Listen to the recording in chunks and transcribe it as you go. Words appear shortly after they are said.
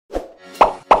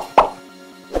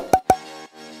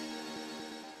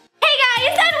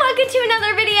into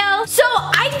another video. So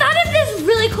I thought of this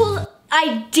really cool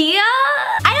idea.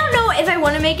 I don't know if I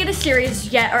want to make it a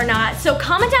series yet or not, so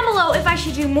comment down below if I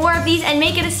should do more of these and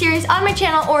make it a series on my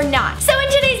channel or not. So in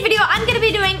today's video, I'm going to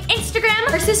be doing Instagram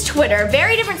versus Twitter,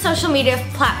 very different social media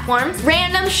platforms,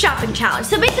 random shopping challenge.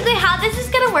 So basically how this is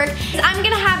going to work is I'm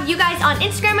going to have you guys on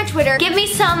Instagram and Twitter give me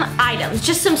some items,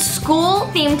 just some school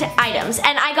themed items,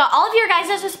 and I got all of your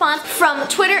guys' response from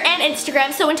Twitter and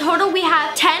Instagram, so in total we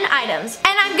have 10 items,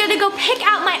 and I'm going to go pick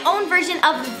out my own version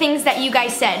of the things that you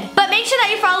guys said. But make sure that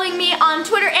you're following me on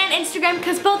Twitter and Instagram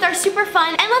because both are super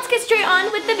fun, and let's get straight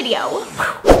on with the video.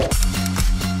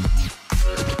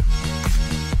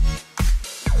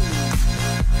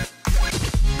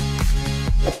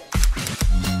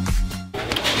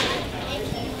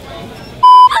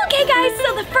 Okay guys,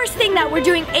 so the first thing that we're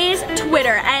doing is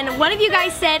Twitter, and one of you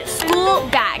guys said school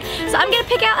bag. So I'm gonna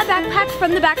pick out a backpack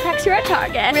from the backpacks here at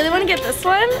Target. I really wanna get this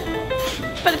one,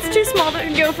 but it's too small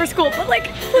to go for school, but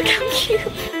like, look how cute.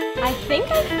 I think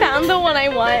I found the one I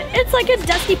want. It's like a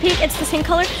dusty pink. It's the same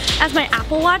color as my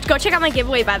Apple Watch. Go check out my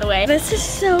giveaway, by the way. This is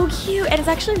so cute, and it's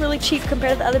actually really cheap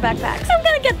compared to the other backpacks. I'm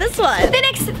gonna get this one. The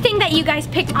next thing that you guys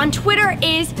picked on Twitter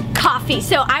is coffee.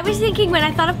 So I was thinking when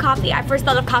I thought of coffee, I first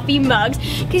thought of coffee mugs,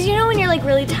 because you know when you're like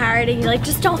really tired and you like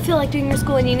just don't feel like doing your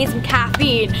school and you need some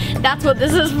caffeine, that's what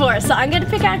this is for. So I'm gonna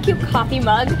pick out a cute coffee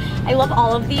mug. I love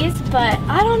all of these, but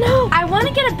I don't know. I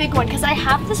wanna get a big one because I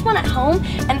have this one at home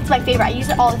and it's my favorite. I use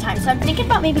it all the time. So I'm thinking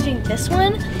about maybe doing this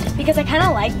one because I kind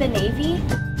of like the navy.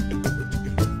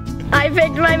 I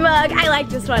picked my mug. I like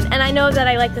this one, and I know that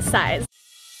I like the size.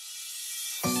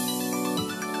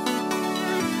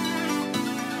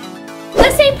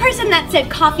 The same person that said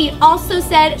coffee also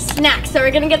said snacks, so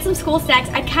we're gonna get some school snacks.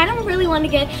 I kind of really want to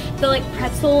get the like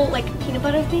pretzel, like peanut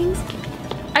butter things.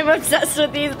 I'm obsessed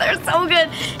with these, they're so good.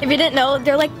 If you didn't know,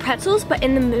 they're like pretzels, but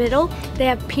in the middle, they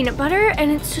have peanut butter,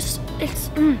 and it's just,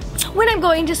 When I'm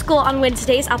going to school on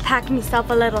Wednesdays, I'll pack myself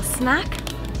a little snack,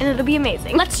 and it'll be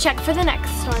amazing. Let's check for the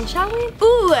next one, shall we?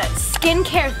 Ooh,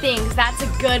 skincare things, that's a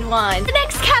good one. The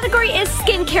next category is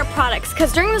skincare products,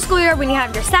 because during the school year, when you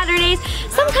have your Saturdays,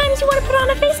 sometimes you want to put on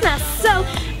a face mask, so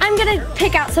I'm gonna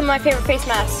pick out some of my favorite face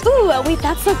masks. Ooh, wait,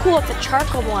 that's so cool, it's a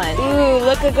charcoal one. Ooh,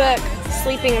 look at that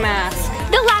sleeping mask.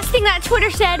 The last thing that Twitter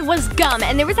said was gum,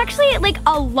 and there was actually like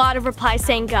a lot of replies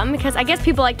saying gum because I guess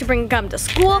people like to bring gum to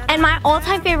school, and my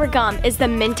all-time favorite gum is the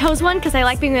Mentos one because I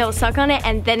like being able to suck on it,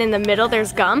 and then in the middle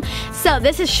there's gum. So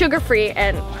this is sugar-free,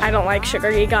 and I don't like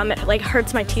sugary gum. It like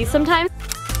hurts my teeth sometimes.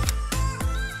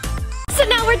 So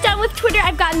now we're done with Twitter.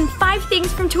 I've gotten 5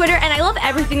 things from Twitter, and I love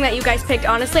everything that you guys picked.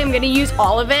 Honestly, I'm gonna use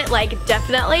all of it, like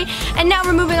definitely. And now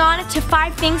we're moving on to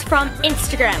 5 things from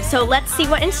Instagram. So let's see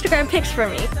what Instagram picks for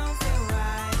me.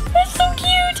 That's so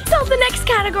cute. So the next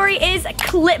category is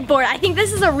clipboard. I think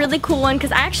this is a really cool one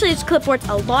because I actually use clipboards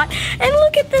a lot. And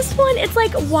look at this one. It's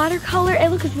like watercolor. It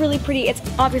looks really pretty. It's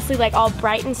obviously like all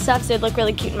bright and stuff, so it'd look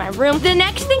really cute in my room. The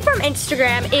next thing from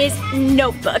Instagram is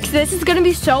notebooks. This is gonna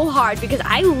be so hard because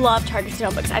I love Target's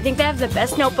notebooks. I think they have the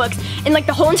best notebooks in like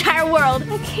the whole entire world.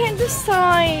 I can't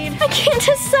decide. I can't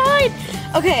decide.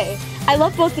 Okay. I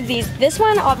love both of these. This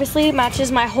one obviously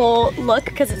matches my whole look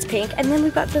because it's pink, and then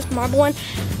we've got this marble one.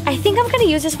 I think I'm gonna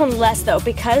use this one less though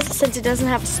because since it doesn't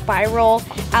have spiral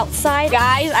outside.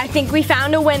 Guys, I think we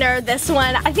found a winner. This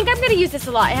one, I think I'm gonna use this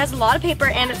a lot. It has a lot of paper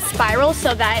and it's spiral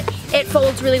so that it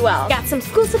folds really well. Got some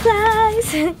school supplies.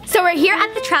 So we're here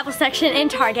at the travel section in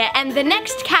Target, and the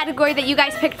next category that you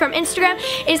guys picked from Instagram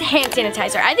is hand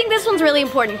sanitizer. I think this one's really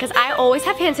important because I always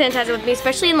have hand sanitizer with me,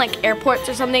 especially in like airports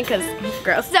or something because it's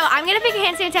gross. So I'm gonna pick a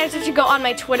hand sanitizer to go on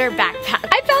my Twitter backpack.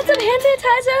 I found some hand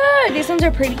sanitizer. These ones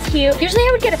are pretty cute. Usually I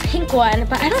would get a pink one,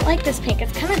 but I don't like this pink.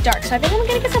 It's kind of dark, so I think I'm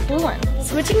gonna get the blue one.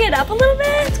 Switching it up a little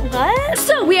bit. What?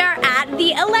 So we are at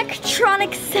the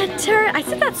electronic center. I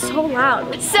said that so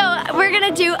loud. So we're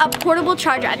gonna do a portable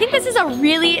charger. I think this is a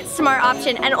really smart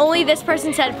option, and only this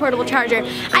person said portable charger.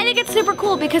 I think it's super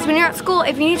cool because when you're at school,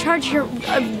 if you need to charge your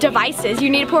devices, you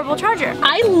need a portable charger.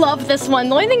 I love this one.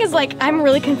 The only thing is like, I'm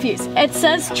really confused. It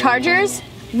says chargers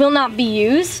will not be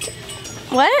used.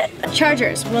 What?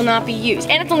 Chargers will not be used.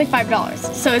 And it's only $5.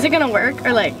 So is it gonna work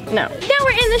or like, no? Now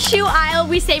we're in the shoe aisle.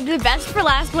 We saved the best for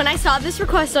last. When I saw this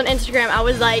request on Instagram, I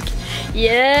was like,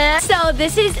 yeah. So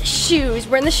this is shoes.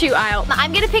 We're in the shoe aisle.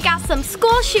 I'm gonna pick out some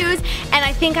school shoes, and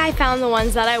I think I found the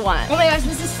ones that I want. Oh my gosh,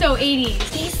 this is so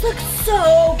 80s. These look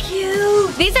so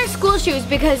cute. These are school shoes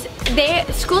because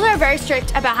schools are very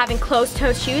strict about having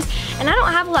closed-toed shoes, and I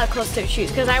don't have a lot of closed-toed shoes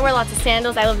because I wear lots of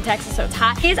sandals. I live in Texas, so it's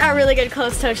hot. These are really good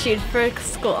closed-toed shoes for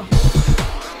school.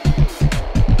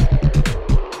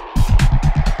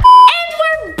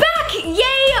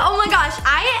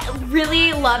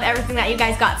 love everything that you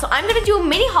guys got. So I'm gonna do a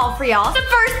mini haul for y'all. The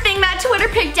first thing that Twitter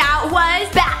picked out was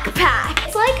backpack.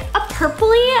 It's like a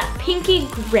purpley, pinky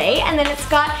gray, and then it's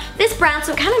got this brown,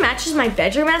 so it kind of matches my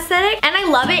bedroom aesthetic. And I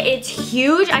love it. It's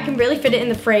huge. I can really fit it in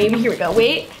the frame. Here we go.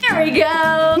 Wait. There we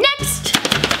go. Next,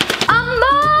 a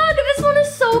mug. This one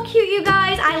is so cute, you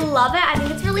guys. I love it. I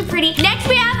think it's really pretty. Next,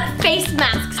 we have face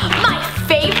masks. My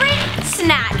favorite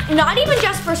snack. Not even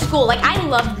just for school. Like, I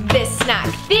love this snack.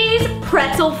 These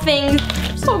pretzel things.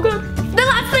 So good. The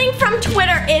last thing from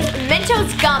Twitter is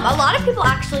Mentos gum. A lot of people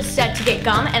actually said to get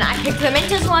gum, and I picked the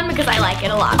Mentos one because I like it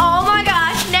a lot. Oh my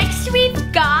gosh, next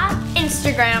we've got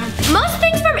Instagram. Most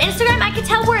things from Instagram, I could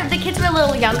tell where the kids were a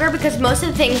little younger because most of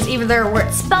the things either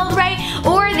weren't spelled right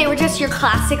or they were just your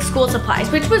classic school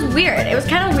supplies, which was weird. It was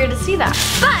kind of weird to see that.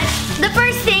 But the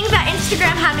first thing that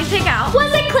Instagram had me pick out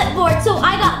was a clipboard, so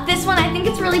I got this one. I think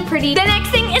it's really pretty. The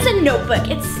next thing is a notebook.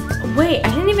 Wait, I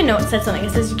didn't even know it said something.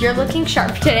 It says, "You're looking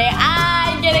sharp today."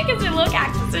 I get it because they look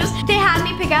actresses. They had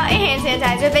me pick out a hand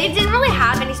sanitizer. They didn't really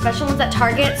have any special ones at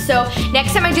Target, so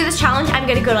next time I do this challenge, I'm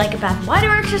gonna go to like a Bath & Body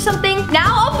Works or something.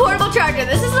 Now a portable charger.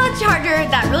 This is a charger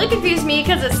that really confused me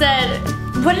because it said,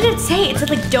 what did it say? It said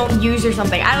like don't use or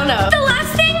something. I don't know. The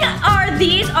last thing are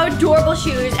these adorable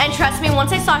shoes, and trust me,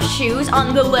 once I saw shoes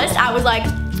on the list, I was like,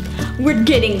 we're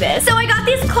getting this. So I got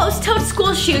these closed-toed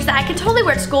school shoes that I could totally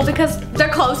wear to school because they're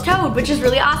closed-toed, which is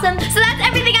really awesome. So that's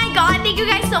everything I got. Thank you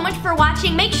guys so much for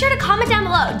watching. Make sure to comment down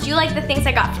below. Do you like the things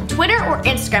I got from Twitter or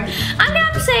Instagram? I'm gonna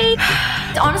have to say,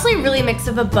 it's honestly really a mix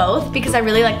of both because I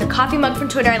really like the coffee mug from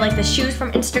Twitter. I like the shoes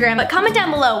from Instagram. But comment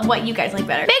down below what you guys like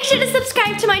better. Make sure to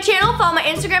subscribe to my channel, follow my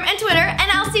Instagram and Twitter,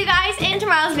 and I'll see you guys in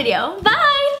tomorrow's video. Bye!